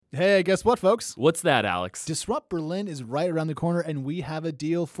Hey, guess what, folks? What's that, Alex? Disrupt Berlin is right around the corner, and we have a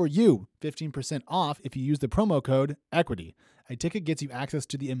deal for you. 15% off if you use the promo code EQUITY. A ticket gets you access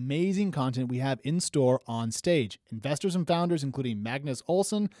to the amazing content we have in store on stage. Investors and founders, including Magnus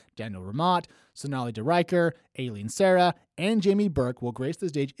Olsson, Daniel Ramat, Sonali DeRiker, Aileen Sarah, and Jamie Burke, will grace the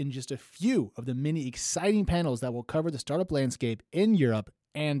stage in just a few of the many exciting panels that will cover the startup landscape in Europe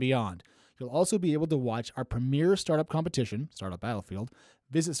and beyond. You'll also be able to watch our premier startup competition, Startup Battlefield,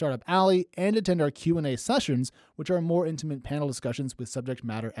 visit Startup Alley, and attend our Q&A sessions, which are more intimate panel discussions with subject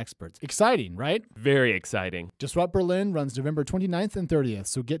matter experts. Exciting, right? Very exciting. Disrupt Berlin runs November 29th and 30th,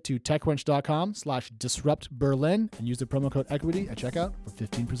 so get to techcrunch.com/disruptberlin and use the promo code EQUITY at checkout for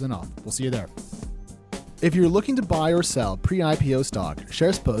 15% off. We'll see you there. If you're looking to buy or sell pre-IPO stock,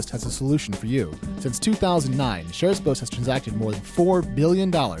 SharesPost has a solution for you. Since 2009, SharesPost has transacted more than $4 billion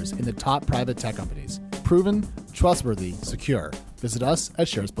in the top private tech companies. Proven, trustworthy, secure. Visit us at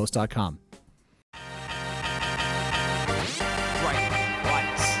sharespost.com.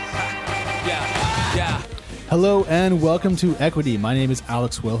 Hello and welcome to Equity. My name is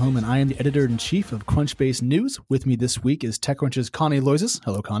Alex Wilhelm, and I am the editor-in-chief of Crunchbase News. With me this week is TechCrunch's Connie Loizos.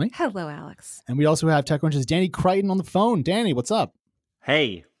 Hello, Connie. Hello, Alex. And we also have TechCrunch's Danny Crichton on the phone. Danny, what's up?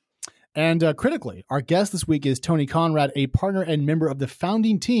 Hey. And critically, our guest this week is Tony Conrad, a partner and member of the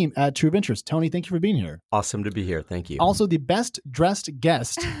founding team at True Ventures. Tony, thank you for being here. Awesome to be here. Thank you. Also, the best dressed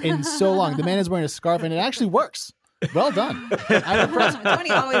guest in so long. The man is wearing a scarf, and it actually works. Well done. I'm impressed.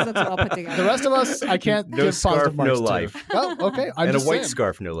 Tony always looks well put together. The rest of us, I can't No give scarf, positive marks no life. to. Oh, okay. And a white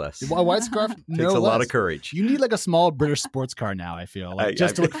scarf, no less. A white scarf, no Takes a less. lot of courage. You need like a small British sports car now, I feel.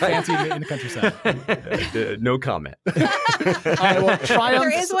 Just to look fancy in the countryside. No comment. All right, well, Triumph.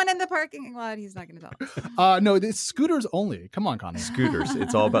 There is one in the parking lot. He's not going to tell. No, it's scooters only. Come on, Connie. Scooters.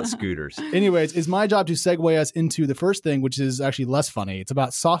 It's all about scooters. Anyways, it's my job to segue us into the first thing, which is actually less funny. It's about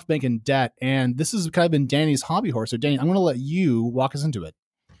SoftBank and debt. And this has kind of been Danny's hobby horse. So, Danny, I'm going to let you walk us into it.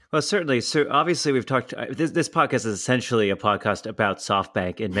 Well, certainly. So obviously we've talked, this podcast is essentially a podcast about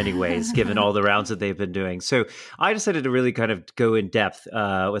SoftBank in many ways, given all the rounds that they've been doing. So I decided to really kind of go in depth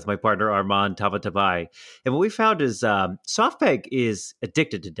with my partner, Armand Tabatabai. And what we found is SoftBank is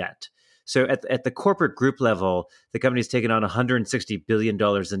addicted to debt. So at the corporate group level, the company's taken on $160 billion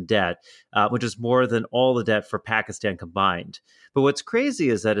in debt, which is more than all the debt for Pakistan combined. But what's crazy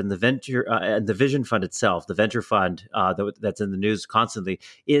is that in the venture and the Vision Fund itself, the venture fund that's in the news constantly,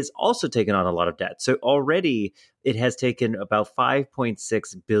 is also taken on a lot of debt. So already it has taken about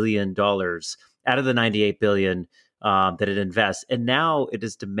 $5.6 billion out of the $98 billion that it invests. And now it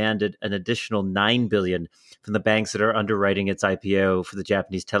has demanded an additional $9 billion from the banks that are underwriting its IPO for the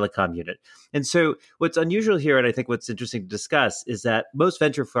Japanese telecom unit. And so what's unusual here, and I think what's interesting to discuss, is that most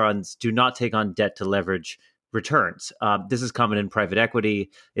venture funds do not take on debt to leverage returns. This is common in private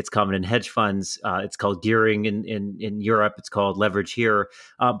equity. It's common in hedge funds. It's called gearing in Europe. It's called leverage here.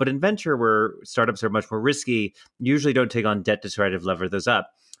 But in venture, where startups are much more risky, usually don't take on debt to try to lever those up.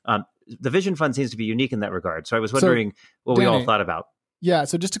 The Vision Fund seems to be unique in that regard. So I was wondering what we all thought about. Yeah.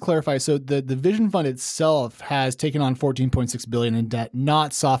 So just to clarify, so the Vision Fund itself has taken on $14.6 billion in debt,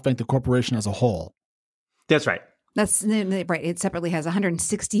 not SoftBank, the corporation as a whole. That's right. That's right. It separately has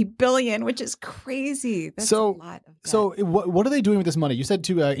 $160 billion, which is crazy. That's a lot of debt. So what are they doing with this money? You said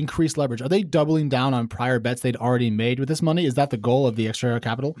to increase leverage. Are they doubling down on prior bets they'd already made with this money? Is that the goal of the extra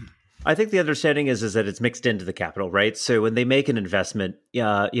capital? I think the understanding is that it's mixed into the capital, right? So when they make an investment,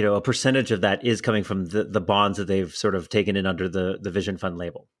 a percentage of that is coming from the bonds that they've sort of taken in under the Vision Fund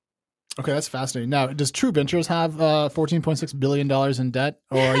label. Okay, that's fascinating. Now, does True Ventures have $14.6 billion in debt,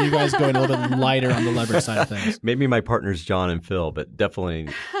 or are you guys going a little bit lighter on the leverage side of things? Maybe my partners, John and Phil, but definitely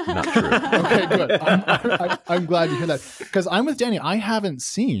not true. Okay, good. I'm glad to hear that. Because I'm with Danny. I haven't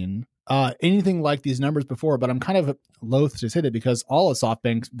seen anything like these numbers before, but I'm kind of loath to say that because all of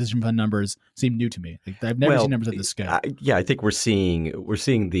SoftBank's Vision Fund numbers seem new to me. Like, I've never seen numbers at this scale. I think we're seeing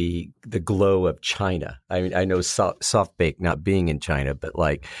the glow of China. I mean, I know SoftBank not being in China, but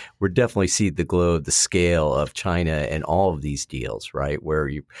like we're definitely see the glow of the scale of China and all of these deals, right? Where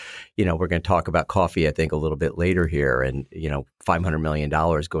we're going to talk about coffee, I think, a little bit later here, and $500 million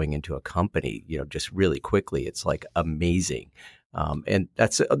going into a company, just really quickly. It's like amazing. And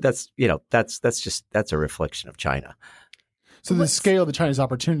that's a reflection of China. So the scale of the Chinese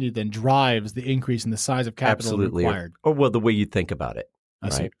opportunity then drives the increase in the size of capital required. Or the way you think about it. I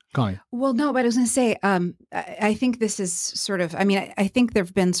see. Right? Connie. Well, no, but I was going to say, I think this is sort of, I think there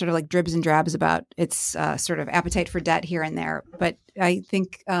have been sort of like dribs and drabs about its sort of appetite for debt here and there. But I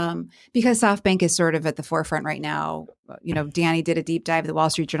think because SoftBank is sort of at the forefront right now, Danny did a deep dive, the Wall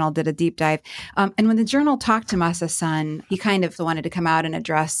Street Journal did a deep dive. And when the Journal talked to Masa Son, he kind of wanted to come out and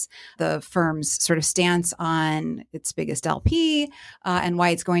address the firm's sort of stance on its biggest LP and why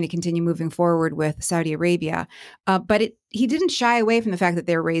it's going to continue moving forward with Saudi Arabia. But he didn't shy away from the fact that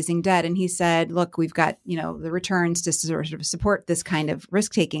they're raising debt. And he said, look, we've got, the returns to sort of support this kind of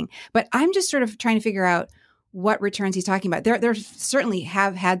risk taking. But I'm just sort of trying to figure out what returns he's talking about. There certainly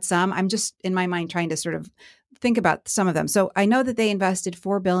have had some. I'm just in my mind trying to sort of think about some of them. So I know that they invested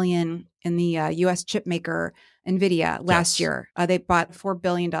 $4 billion in the U.S. chip maker NVIDIA last year. They bought a $4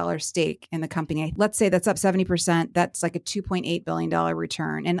 billion stake in the company. Let's say that's up 70%. That's like a $2.8 billion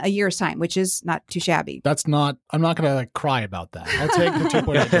return in a year's time, which is not too shabby. I'm not going to cry about that. I'll take the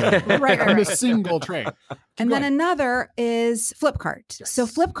 $2.8 billion right. in a single trade. And then another is Flipkart. Yes. So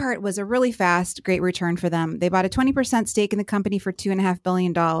Flipkart was a really fast, great return for them. They bought a 20% stake in the company for $2.5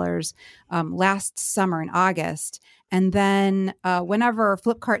 billion last summer in August. And then whenever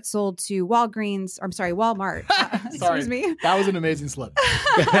Flipkart sold to Walmart, excuse me. That was an amazing slip.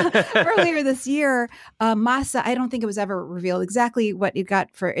 Earlier this year, Masa, I don't think it was ever revealed exactly what it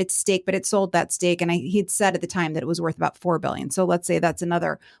got for its stake, but it sold that stake. And he'd said at the time that it was worth about $4 billion. So let's say that's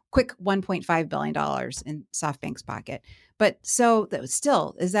another quick $1.5 billion in SoftBank's pocket. But so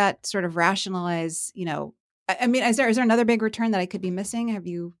still, is that sort of rationalize, I mean, is there another big return that I could be missing? Have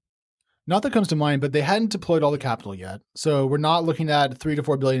you... Not that comes to mind, but they hadn't deployed all the capital yet. So we're not looking at 3 to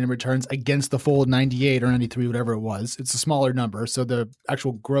 4 billion in returns against the full 98 or 93, whatever it was. It's a smaller number. So the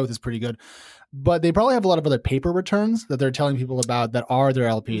actual growth is pretty good. But they probably have a lot of other paper returns that they're telling people about that are their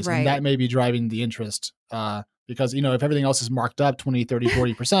LPs. Right. And that may be driving the interest because, if everything else is marked up 20, 30,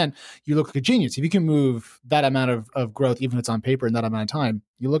 40%, you look like a genius. If you can move that amount of growth, even if it's on paper in that amount of time,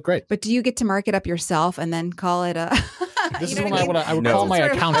 you look great. But do you get to mark it up yourself and then call it a... This is when I would call my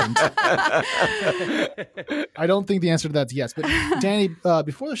accountant. I don't think the answer to that's yes. But Danny,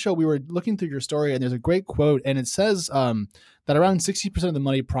 before the show, we were looking through your story, and there's a great quote, and it says that around 60% of the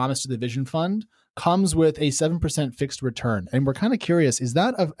money promised to the Vision Fund comes with a 7% fixed return. And we're kind of curious, is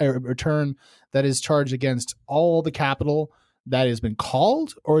that a return that is charged against all the capital that has been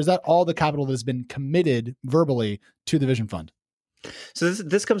called, or is that all the capital that has been committed verbally to the Vision Fund? So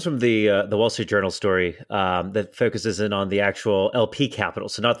this comes from the Wall Street Journal story that focuses in on the actual LP capital.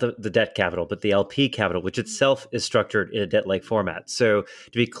 So not the debt capital, but the LP capital, which itself is structured in a debt-like format. So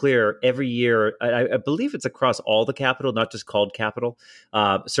to be clear, every year, I believe it's across all the capital, not just called capital.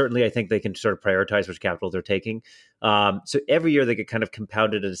 Certainly, I think they can sort of prioritize which capital they're taking. So every year they get kind of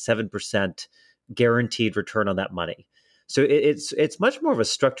compounded at a 7% guaranteed return on that money. So it's much more of a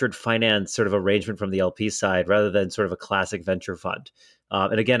structured finance sort of arrangement from the LP side rather than sort of a classic venture fund.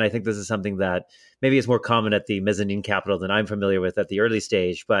 And again, I think this is something that maybe is more common at the mezzanine capital than I'm familiar with at the early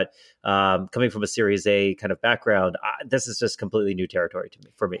stage. But coming from a Series A kind of background, this is just completely new territory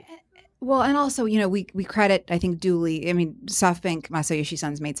for me. Well, and also, we credit, I think, duly. I mean, SoftBank, Masayoshi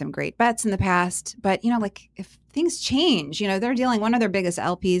Son's made some great bets in the past, but, if things change, they're dealing, one of their biggest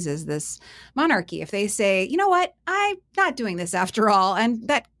LPs is this monarchy. If they say, you know what, I'm not doing this after all, and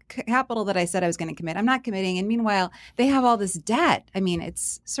that capital that I said I was going to commit, I'm not committing. And meanwhile, they have all this debt. I mean,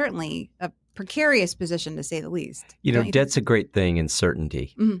 it's certainly a precarious position to say the least. Debt's a great thing in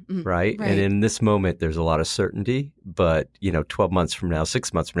certainty, mm-hmm. right? And in this moment, there's a lot of certainty, but 12 months from now,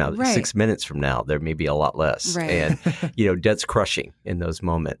 6 months from now, 6 minutes from now, there may be a lot less. Right. And, debt's crushing in those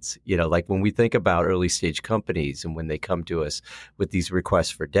moments. Like when we think about early stage companies and when they come to us with these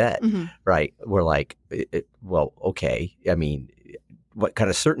requests for debt, mm-hmm. right? We're like, well, okay. I mean, what kind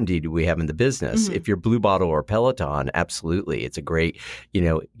of certainty do we have in the business? Mm-hmm. If you're Blue Bottle or Peloton, absolutely. It's a great,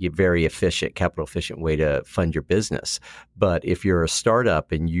 very efficient, capital efficient way to fund your business. But if you're a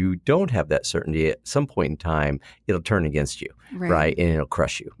startup and you don't have that certainty, at some point in time, it'll turn against you, right? And it'll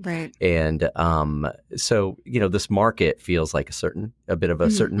crush you. Right. And so, this market feels like a bit of a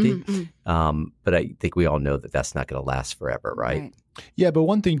mm-hmm, certainty. mm-hmm. But I think we all know that that's not going to last forever, right? Yeah, but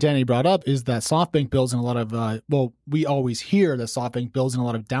one thing Danny brought up is that SoftBank builds in a lot of, we always hear that SoftBank builds in a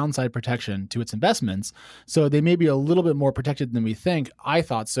lot of downside protection to its investments. So they may be a little bit more protected than we think. I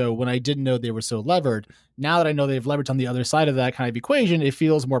thought so when I didn't know they were so levered. Now that I know they've leveraged on the other side of that kind of equation, it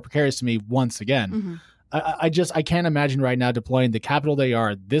feels more precarious to me once again. Mm-hmm. I can't imagine right now deploying the capital they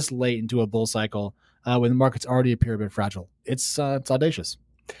are this late into a bull cycle when the markets already appear a bit fragile. It's audacious.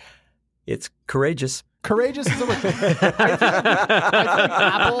 It's courageous. Courageous is a word. I feel like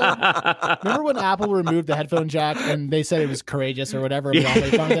Apple. Remember when Apple removed the headphone jack and they said it was courageous or whatever? And we all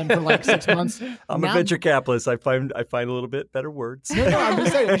made fun of them for like 6 months. I'm a venture capitalist. I find a little bit better words. No, I'm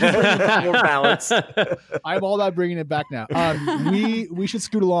just saying. More balance. I'm all about bringing it back now. We should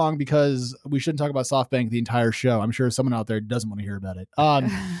scoot along because we shouldn't talk about SoftBank the entire show. I'm sure someone out there doesn't want to hear about it.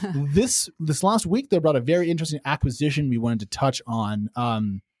 This last week, they brought a very interesting acquisition we wanted to touch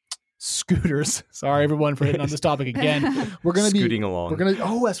on. Scooters. Sorry, everyone, for hitting on this topic again. We're going to be scooting along.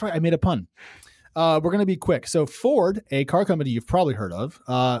 Oh, that's right. I made a pun. We're going to be quick. So Ford, a car company you've probably heard of,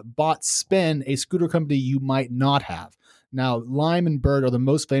 bought Spin, a scooter company you might not have. Now, Lime and Bird are the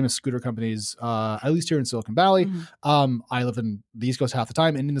most famous scooter companies, at least here in Silicon Valley. I live in the East Coast half the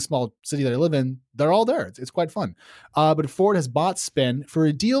time, and in the small city that I live in, they're all there. It's quite fun. But Ford has bought Spin for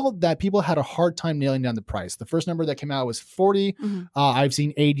a deal that people had a hard time nailing down the price. The first number that came out was 40. I've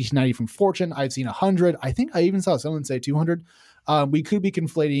seen 80 to 90 from Fortune. I've seen 100. I think I even saw someone say 200. We could be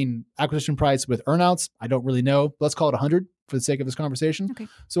conflating acquisition price with earnouts. I don't really know. Let's call it 100 for the sake of this conversation. Okay.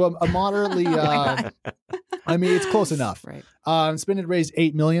 So a moderately, I mean, it's close enough. Right. Spin had raised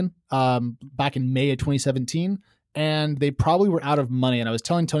 $8 million back in May of 2017, and they probably were out of money. And I was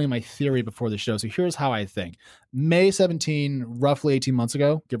telling Tony my theory before the show. So here's how I think. May 17, roughly 18 months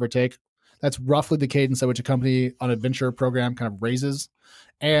ago, give or take. That's roughly the cadence at which a company on a venture program kind of raises.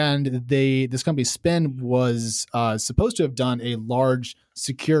 And this company Spin was supposed to have done a large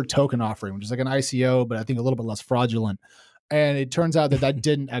secure token offering, which is like an ICO, but I think a little bit less fraudulent. And it turns out that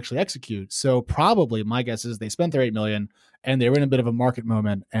didn't actually execute. So probably my guess is they spent their $8 million and they were in a bit of a market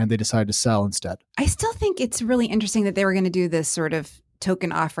moment and they decided to sell instead. I still think it's really interesting that they were going to do this sort of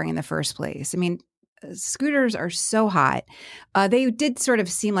token offering in the first place. I mean, scooters are so hot. They did sort of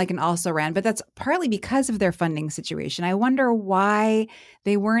seem like an also-ran, but that's partly because of their funding situation. I wonder why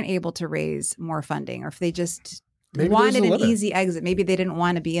they weren't able to raise more funding, or if they just wanted an easy exit. Maybe they didn't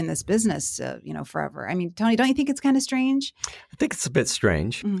want to be in this business, forever. I mean, Tony, don't you think it's kind of strange? I think it's a bit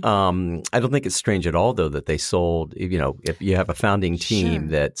strange. I don't think it's strange at all, though, that they sold. If you have a founding team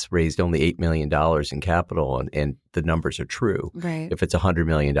that's raised only $8 million in capital and the numbers are true. Right. If it's a $100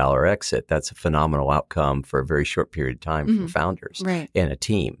 million exit, that's a phenomenal outcome for a very short period of time for founders and a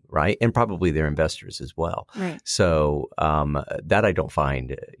team, right? And probably their investors as well. Right. So that I don't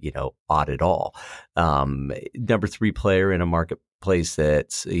find, odd at all. Number 3 player in a marketplace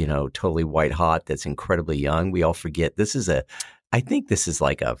that's, totally white hot, that's incredibly young. We all forget I think this is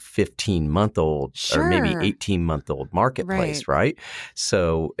like a 15-month-old or maybe 18-month-old marketplace, right?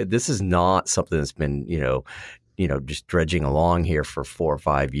 So this is not something that's been, just dredging along here for 4 or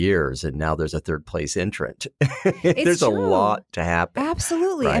 5 years, and now there's a third place entrant. There's a lot to happen.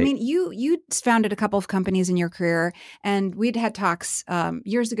 Absolutely. Right? I mean, you founded a couple of companies in your career, and we'd had talks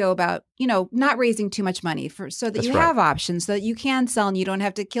years ago about, not raising too much money so that you have options, so that you can sell and you don't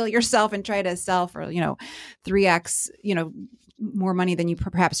have to kill yourself and try to sell for, 3x, more money than you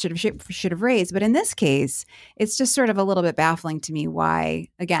perhaps should have raised. But in this case, it's just sort of a little bit baffling to me why,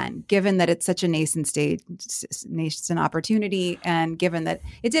 again, given that it's such a nascent opportunity, and given that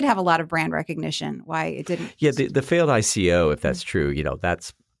it did have a lot of brand recognition, why it didn't. Yeah, the failed ICO, if that's true,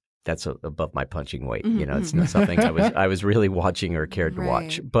 that's above my punching weight. It's not something I was really watching or cared to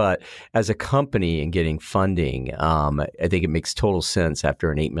watch. But as a company and getting funding, I think it makes total sense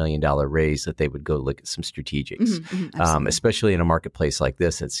after an $8 million raise that they would go look at some strategics, especially in a marketplace like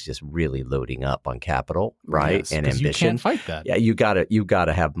this that's just really loading up on capital, right? Yes, and ambition. You can't fight that. Yeah, you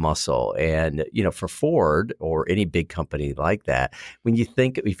gotta have muscle. And for Ford or any big company like that, when you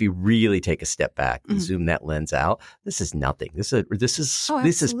think, if you really take a step back and zoom that lens out, this is nothing. This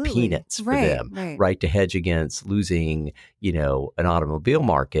is peanuts for them, right? To hedge against losing, an automobile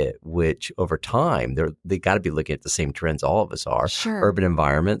market, which over time they got to be looking at the same trends all of us are. Sure. Urban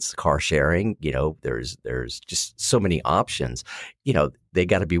environments, car sharing. There's just so many options. They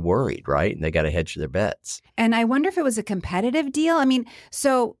got to be worried, right? And they got to hedge their bets. And I wonder if it was a competitive deal. I mean,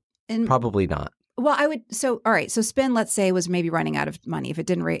 probably not. Well, all right. So Spin, let's say, was maybe running out of money if it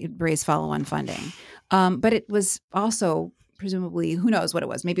didn't raise follow-on funding, but it was also, presumably, who knows what it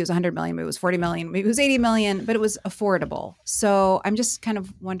was. Maybe it was 100 million, maybe it was 40 million, maybe it was 80 million, but it was affordable. So I'm just kind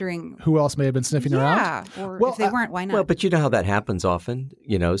of wondering who else may have been sniffing around. Yeah, or if they weren't, why not? Well, but you know how that happens often,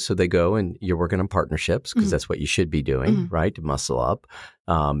 so they go and you're working on partnerships because that's what you should be doing, right? To muscle up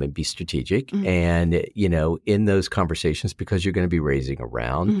and be strategic. And, in those conversations, because you're going to be raising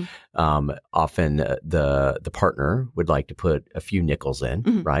around, often the partner would like to put a few nickels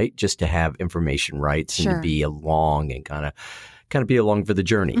in, right? Just to have information rights and to be along and kind of be along for the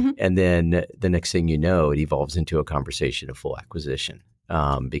journey. And then the next thing you know, it evolves into a conversation of full acquisition.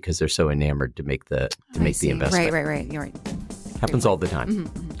 because they're so enamored to make the investment. Right. You're right. Happens all the time.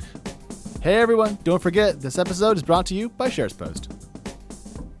 Hey everyone, don't forget, this episode is brought to you by SharesPost.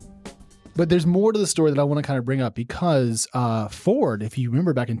 But there's more to the story that I want to kind of bring up because Ford, if you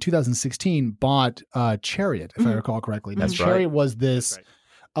remember back in 2016, bought Chariot, if I recall correctly. That's and Chariot was this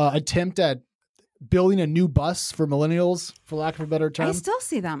attempt at building a new bus for millennials, for lack of a better term. I still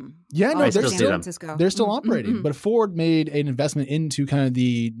see them. Yeah, no, I they're still see them. They're still operating. But Ford made an investment into kind of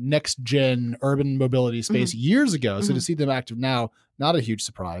the next gen urban mobility space years ago. So to see them active now, not a huge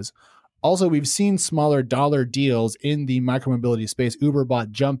surprise. Also, we've seen smaller dollar deals in the micromobility space. Uber bought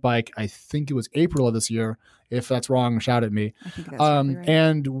Jump Bike, I think it was April of this year. If that's wrong, shout at me. I think that's probably right.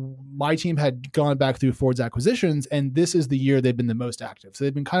 And my team had gone back through Ford's acquisitions, and this is the year they've been the most active. So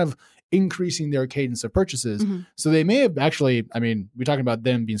they've been kind of increasing their cadence of purchases. So they may have actually, I mean, we're talking about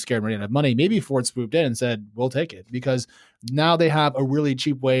them being scared and running out of money. Maybe Ford swooped in and said, we'll take it, because now they have a really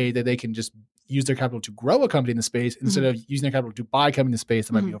cheap way that they can just use their capital to grow a company in the space instead of using their capital to buy a company in the space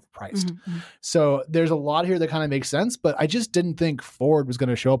that might be overpriced. So there's a lot here that kind of makes sense, but I just didn't think Ford was going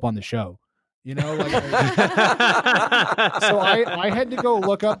to show up on the show. You know, like, so I had to go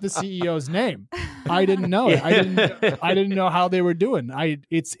look up the CEO's name. I didn't know it. I didn't know how they were doing.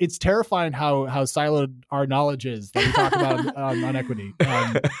 It's terrifying how siloed our knowledge is that we talk about on equity.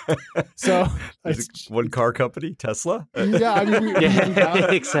 So Is it one car company, Tesla? yeah, I mean,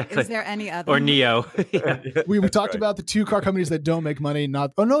 Exactly. Is there any other? Or Neo. we talked about the two car companies that don't make money.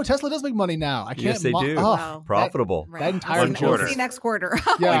 Tesla does make money now. I can't. Yes, they do. Wow. Profitable. That entire One quarter. We'll see next quarter.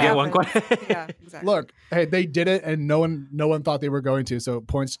 Yeah. We get one quarter. Yeah, exactly. Look, hey, they did it, and no one thought they were going to. So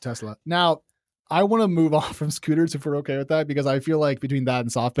points to Tesla. Now, I want to move off from scooters if we're okay with that, because I feel like between that and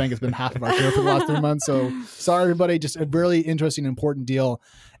SoftBank, it's been half of our show for the last 3 months. So sorry, everybody. Just a really interesting, important deal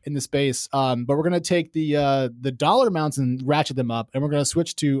in the space. But we're going to take the dollar amounts and ratchet them up, and we're going to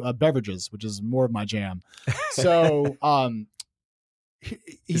switch to beverages, which is more of my jam. So.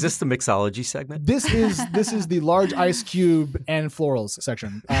 Is this the mixology segment? This is the large ice cube and florals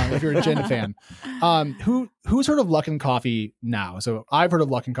section. If you're a gin fan, who's heard of Luckin Coffee now? So I've heard of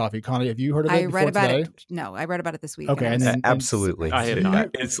Luckin Coffee. Connie, have you heard of it? I read about today? it. No, I read about it this week. Okay, and then, Absolutely. I have So not.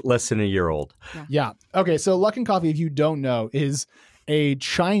 It's less than a year old. Yeah. Okay. So Luckin Coffee, if you don't know, is a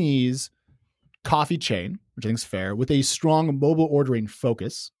Chinese coffee chain, which I think is fair, with a strong mobile ordering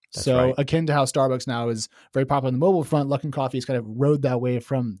focus. That's so right. akin to how Starbucks now is very popular on the mobile front, Luckin Coffee has kind of rode that way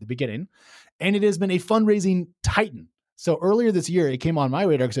from the beginning. And it has been a fundraising titan. So earlier this year, it came on my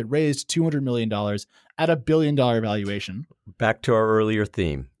radar because it raised $200 million at $1 billion valuation. Back to our earlier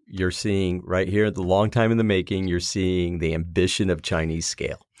theme. You're seeing right here, the long time in the making, you're seeing the ambition of Chinese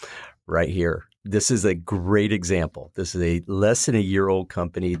scale right here. This is a great example. This is a less than a year old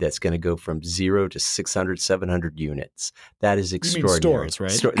company that's going to go from 0 to 600, 700 units. That is extraordinary.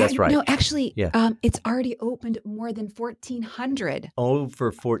 stores, right? That's right. No, actually, Yeah. it's already opened more than 1,400.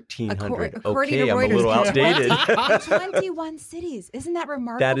 Over 1,400. According Okay, to I'm a Reuters. little outdated. In 21 cities. Isn't that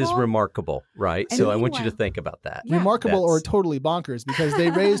remarkable? That is remarkable, right? And So I want you to meanwhile- think about that. Yeah. Remarkable or That's- totally bonkers, because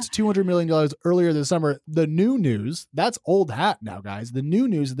they raised $200 million earlier this summer. The new news, that's old hat now, guys. The new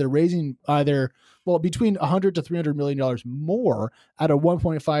news is they're raising between $100 to $300 million more at a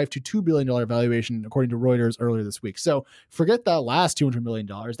 $1.5 to $2 billion valuation, according to Reuters earlier this week. So forget that last $200 million.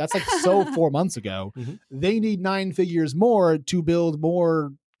 That's like 4 months ago. Mhm. They need 9 figures more to build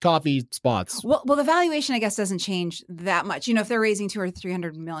more coffee spots. Well, the valuation, I guess, doesn't change that much. You know, if they're raising 200 or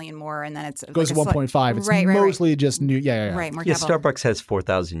 300 million more, and then it's Goes like to a slight- 1.5. It's right. mostly just new. Yeah. Right, more Yeah, capital. Starbucks has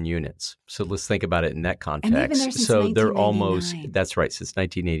 4,000 units. So let's think about it in that they've been context. there since So they're almost, 1989. that's right, since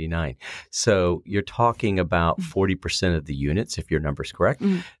 1989. So you're talking about 40% of the units, if your number's correct,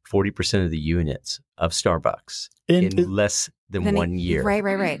 40% of the units of Starbucks in less than Then 1 year.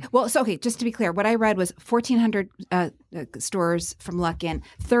 Right. Well, so, okay, just to be clear, what I read was 1,400 stores from Luckin,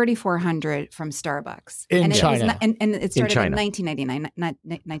 3,400 from Starbucks. In and China. And it started in China. 1999, not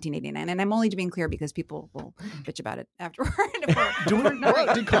 1989. And I'm only being clear because people will bitch about it afterward.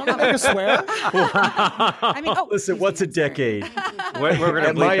 Did Connie make a swear? I mean, Listen, what's a excuse me, I'm sorry. decade? We're going to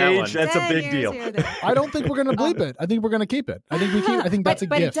At my bleep that age, one. that's a 10 big years deal. here or there. I don't think we're going to bleep it. I think we're going to keep it. I think that's a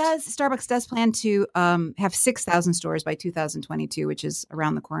but gift. Starbucks does plan to have 6,000 stores by 2022, which is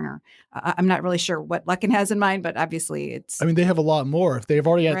around the corner. I'm not really sure what Luckin has in mind, but obviously it's. I mean, they have a lot more. If they've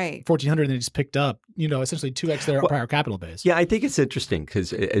already had Right. 1,400 and they just picked up, essentially 2x their prior capital base. Yeah, I think it's interesting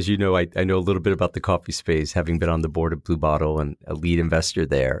because, as you know, I know a little bit about the coffee space, having been on the board of Blue Bottle and a lead investor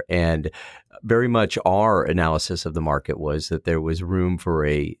there. And very much our analysis of the market was that there was room for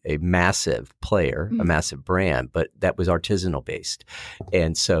a massive player, a massive brand, but that was artisanal based.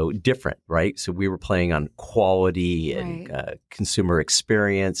 And so different, right? So we were playing on quality and consumer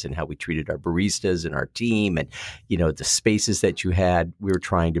experience and how we treated our baristas and our team and, the spaces that you had. We were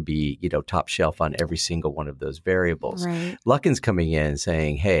trying to be, top shelf on every single one of those variables. Right. Luckin's coming in and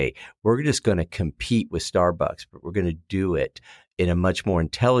saying, hey, we're just going to compete with Starbucks, but we're going to do it in a much more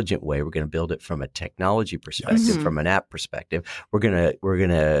intelligent way. We're going to build it from a technology perspective, from an app perspective. We're going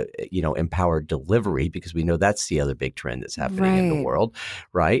to empower delivery because we know that's the other big trend that's happening in the world,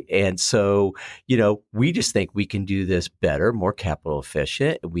 right? And so, we just think we can do this better, more capital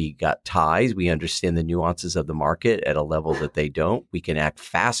efficient. We got ties. We understand the nuances of the market at a level that they don't. We can act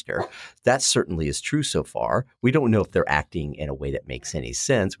faster. That certainly is true so far. We don't know if they're acting in a way that makes any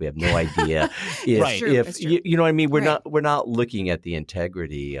sense. We have no idea if you know what I mean. We're not looking at the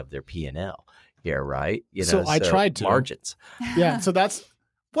integrity of their P&L here, right? So I tried to margins. Yeah, so that's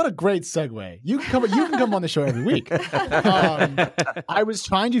what a great segue. You can come on the show every week. I was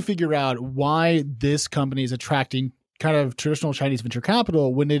trying to figure out why this company is attracting kind of traditional Chinese venture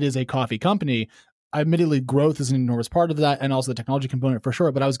capital when it is a coffee company. Admittedly, growth is an enormous part of that, and also the technology component for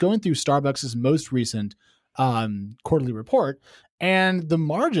sure. But I was going through Starbucks' most recent quarterly report, and the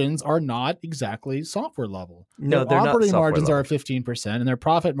margins are not exactly software level. No, their operating margins level. are 15%, and their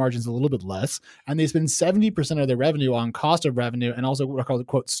profit margins a little bit less. And they spend 70% of their revenue on cost of revenue and also what I call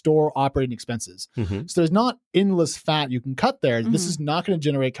quote store operating expenses. Mm-hmm. So there's not endless fat you can cut there. This is not going to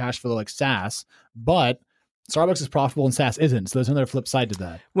generate cash flow like SaaS, but Starbucks is profitable and SaaS isn't. So there's another flip side to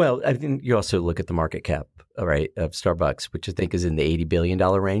that. Well, I think you also look at the market cap, right, of Starbucks, which I think is in the $80 billion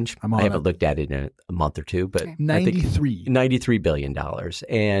range. I haven't looked at it in a month or two, but $93 billion.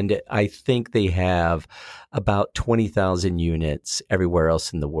 And I think they have about 20,000 units everywhere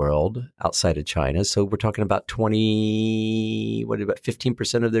else in the world outside of China. So we're talking about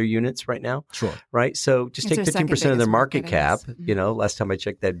 15% of their units right now? Sure. Right? So just take 15% of their market cap. Last time I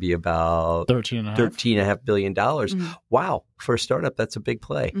checked, that'd be about $13.5 billion. Wow. For a startup, that's a big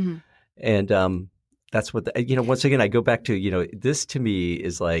play. And that's what, once again, I go back to, this to me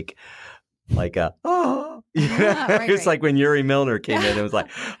is like it's like when Yuri Milner came in, it was like,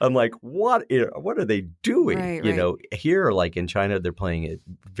 I'm like, what are they doing? Here, like in China, they're playing a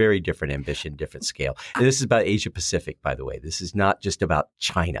very different ambition, different scale. And this is about Asia Pacific, by the way. This is not just about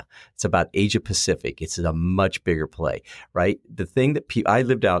China. It's about Asia Pacific. It's a much bigger play, right? The thing that I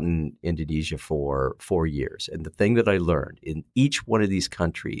lived out in Indonesia for 4 years. And the thing that I learned in each one of these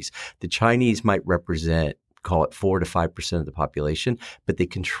countries, the Chinese might represent, call it 4 to 5% of the population, but they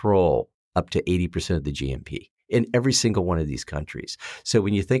control up to 80% of the GNP in every single one of these countries. So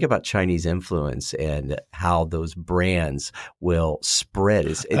when you think about Chinese influence and how those brands will spread,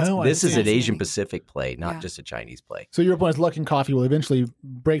 this is an Asian Pacific play, not just a Chinese play. So your point is Luckin Coffee will eventually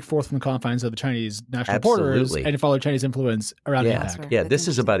break forth from the confines of the Chinese national borders and follow Chinese influence around the APAC. Yeah, this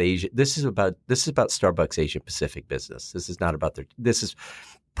is about Asia. This is about Starbucks Asian Pacific business. This is not about this is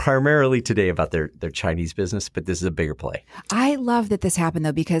primarily today about their Chinese business, but this is a bigger play. I love that this happened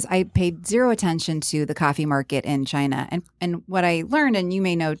though, because I paid zero attention to the coffee market in China. And what I learned, and you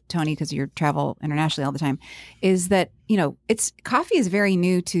may know, Tony, because you travel internationally all the time, is that, coffee is very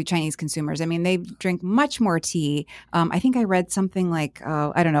new to Chinese consumers. I mean, they drink much more tea. I think I read something like,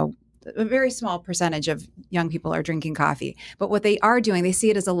 I don't know, a very small percentage of young people are drinking coffee. But what they are doing, they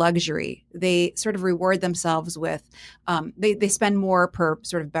see it as a luxury. They sort of reward themselves with, they spend more per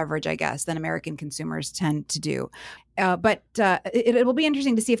sort of beverage, I guess, than American consumers tend to do. But it will be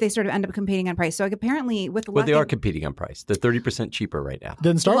interesting to see if they sort of end up competing on price. So apparently with Luckin, they are competing on price. They're 30% cheaper right now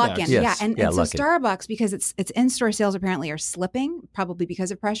than Starbucks. Luckin, yes. And so Starbucks, because its in-store sales apparently are slipping, probably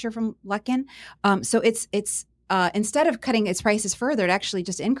because of pressure from Luckin. So it's instead of cutting its prices further, it actually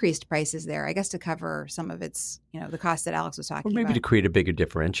just increased prices there, I guess, to cover some of its, the cost that Alex was talking about. Or maybe to create a bigger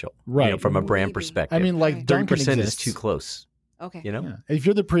differential, right? From a brand perspective. I mean, like 30% is too close. Okay. Yeah. If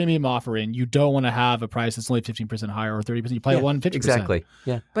you're the premium offering, you don't want to have a price that's only 15% higher or 30%. You play 150%. Exactly.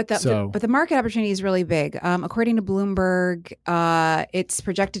 Yeah. But the market opportunity is really big. According to Bloomberg, it's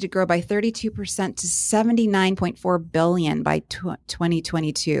projected to grow by 32% to $79.4 billion by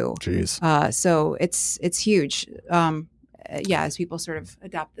 2022. Jeez. So it's huge. As people sort of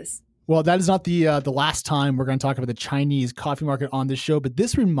adopt this. Well, that is not the last time we're going to talk about the Chinese coffee market on this show, but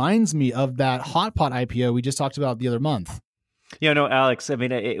this reminds me of that Hot Pot IPO we just talked about the other month. No, Alex, I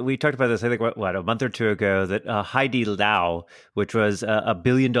mean, we talked about this, I think, a month or two ago, that Haidilao, which was a $1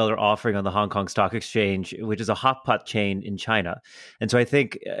 billion offering on the Hong Kong Stock Exchange, which is a hot pot chain in China. And so I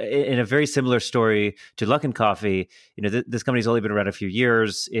think in a very similar story to Luckin Coffee, this company's only been around a few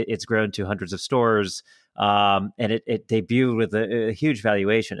years. It's grown to hundreds of stores, and it debuted with a huge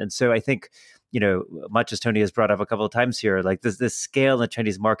valuation. And so I think, much as Tony has brought up a couple of times here, like this scale in the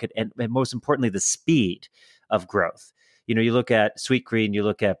Chinese market, and most importantly, the speed of growth. You look at Sweetgreen, you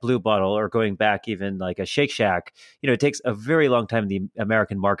look at Blue Bottle, or going back even like a Shake Shack, it takes a very long time in the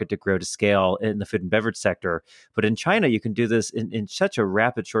American market to grow to scale in the food and beverage sector. But in China, you can do this in such a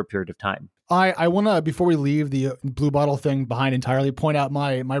rapid, short period of time. I want to, before we leave the Blue Bottle thing behind entirely, point out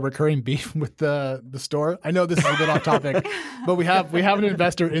my recurring beef with the store. I know this is a bit off topic, but we have an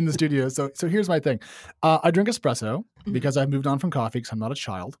investor in the studio. So here's my thing. I drink espresso because I've moved on from coffee because I'm not a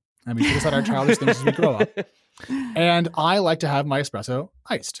child. And we just had our childish things as we grow up. And I like to have my espresso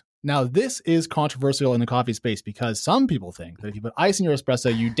iced. Now, this is controversial in the coffee space because some people think that if you put ice in your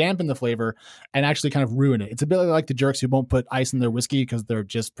espresso, you dampen the flavor and actually kind of ruin it. It's a bit like the jerks who won't put ice in their whiskey because they're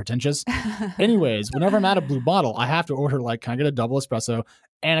just pretentious. Anyways, whenever I'm at a Blue Bottle, I have to order, can I get a double espresso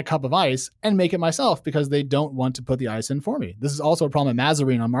and a cup of ice and make it myself because they don't want to put the ice in for me. This is also a problem at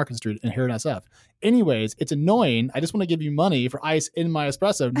Mazarine on Market Street and here in SF. Anyways, it's annoying. I just want to give you money for ice in my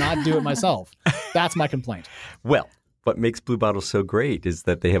espresso, not do it myself. That's my complaint. Well, what makes Blue Bottle so great is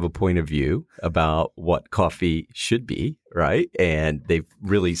that they have a point of view about what coffee should be, right? And they've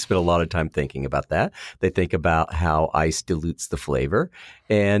really spent a lot of time thinking about that. They think about how ice dilutes the flavor.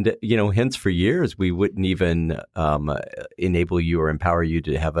 And, hence for years, we wouldn't even enable you or empower you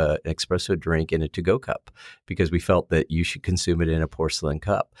to have an espresso drink in a to-go cup because we felt that you should consume it in a porcelain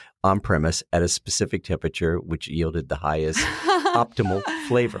cup on premise at a specific temperature, which yielded the highest optimal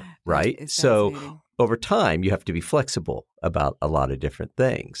flavor, right? So over time, you have to be flexible about a lot of different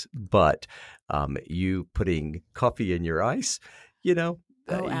things. But you putting coffee in your ice, you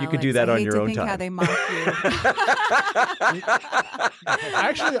could do that on your own time. How they mock you.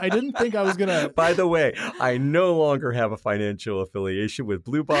 Actually, I didn't think I was going to. By the way, I no longer have a financial affiliation with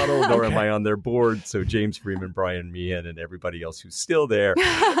Blue Bottle, nor am I on their board. So James Freeman, Brian Meehan, and everybody else who's still there,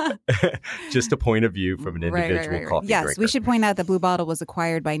 just a point of view from an individual coffee yes, drinker. We should point out that Blue Bottle was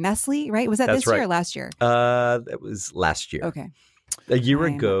acquired by Nestle, right? Was that That's this year right. or last year? That was last year. Okay. A year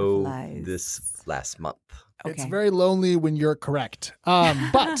ago this last month. Okay. It's very lonely when you're correct.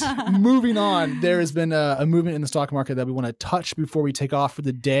 But moving on, there has been a movement in the stock market that we want to touch before we take off for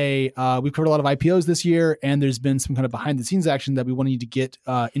the day. We've covered a lot of IPOs this year, and there's been some kind of behind-the-scenes action that we wanted you to get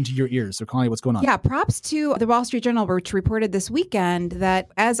into your ears. So, Connie, what's going on? Yeah, props to the Wall Street Journal, which reported this weekend that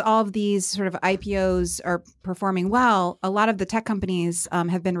as all of these sort of IPOs are performing well, a lot of the tech companies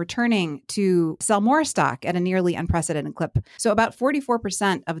have been returning to sell more stock at a nearly unprecedented clip. So about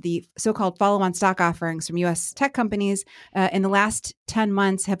 44% of the so-called follow-on stock offerings from U.S. tech companies in the last 10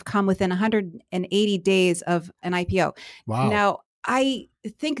 months have come within 180 days of an IPO. Wow. Now, I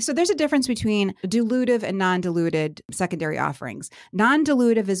think so. There's a difference between dilutive and non-diluted secondary offerings.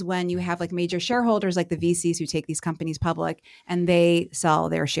 Non-dilutive is when you have like major shareholders, like the VCs who take these companies public and they sell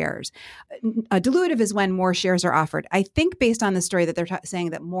their shares. Dilutive is when more shares are offered. I think based on the story that they're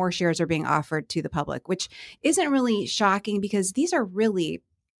saying that more shares are being offered to the public, which isn't really shocking because these are really,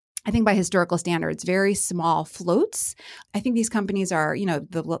 I think by historical standards, very small floats. I think these companies are,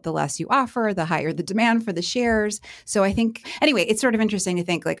 the less you offer, the higher the demand for the shares. So I think, anyway, it's sort of interesting to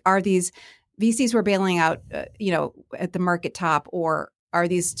think, like, are these VCs who are bailing out, at the market top, or are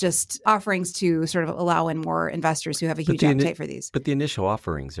these just offerings to sort of allow in more investors who have a huge appetite for these? But the initial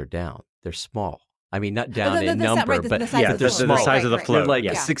offerings are down. They're small. I mean, not down in that's number, not right, but the size of they're the float. small. The size of the float. They're like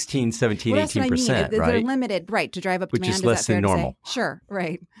yeah. 16, 17, Well, that's 18%, what I mean. right? They're limited, right, to drive up Which demand. is less than normal. Sure,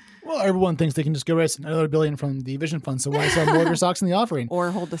 right. Well, everyone thinks they can just go raise another $1 billion from the Vision Fund, so why sell more of their stocks in the offering? Or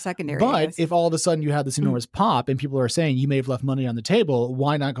hold the secondary. But if all of a sudden you have this enormous pop and people are saying you may have left money on the table,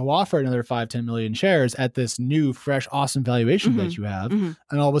 why not go offer another 5-10 million shares at this new, fresh, awesome valuation that you have? And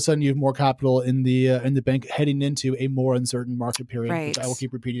all of a sudden you have more capital in the bank heading into a more uncertain market period, Right. which I will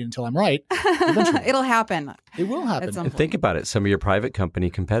keep repeating until I'm right. It'll happen. It will happen. At some And think about it. Some of your private company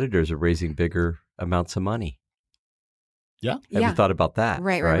competitors are raising bigger amounts of money. Yeah. Have you thought about that?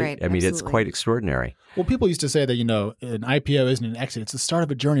 Right. I mean, it's Absolutely. quite extraordinary. Well, people used to say that, an IPO isn't an exit. It's the start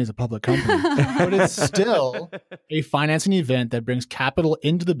of a journey as a public company. But it's still a financing event that brings capital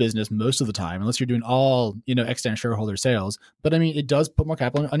into the business most of the time, unless you're doing all, extant shareholder sales. But I mean, it does put more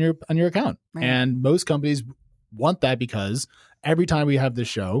capital on your account. Right. And most companies want that because every time we have this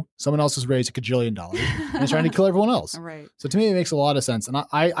show, someone else has raised $1 gajillion and is trying to kill everyone else. Right. So to me, it makes a lot of sense. And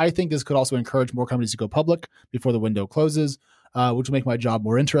I think this could also encourage more companies to go public before the window closes. which will make my job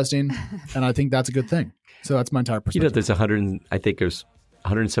more interesting. And I think that's a good thing. So that's my entire perspective. There's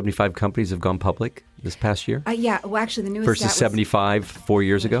 175 companies have gone public this past year. Yeah. Well, actually, the newest versus 75 4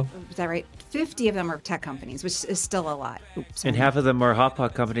 years ago. Is that right? 50 of them are tech companies, which is still a lot. Oops, and half of them are hot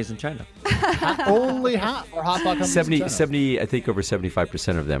pot companies in China. Only half are hot pot companies in China. 70, I think over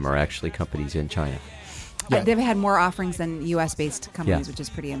 75% of them are actually companies in China. Yeah. They've had more offerings than U.S.-based companies, which is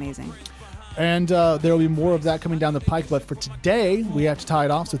pretty amazing. And there will be more of that coming down the pike. But for today, we have to tie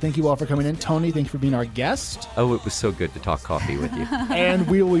it off. So thank you all for coming in. Tony, thank you for being our guest. Oh, it was so good to talk coffee with you. And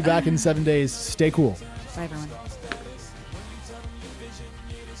we will be back in 7 days. Stay cool. Bye, everyone.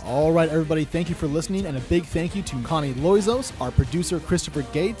 All right, everybody, thank you for listening. And a big thank you to Connie Loizos, our producer, Christopher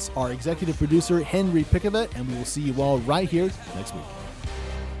Gates, our executive producer, Henry Pickavet. And we will see you all right here next week.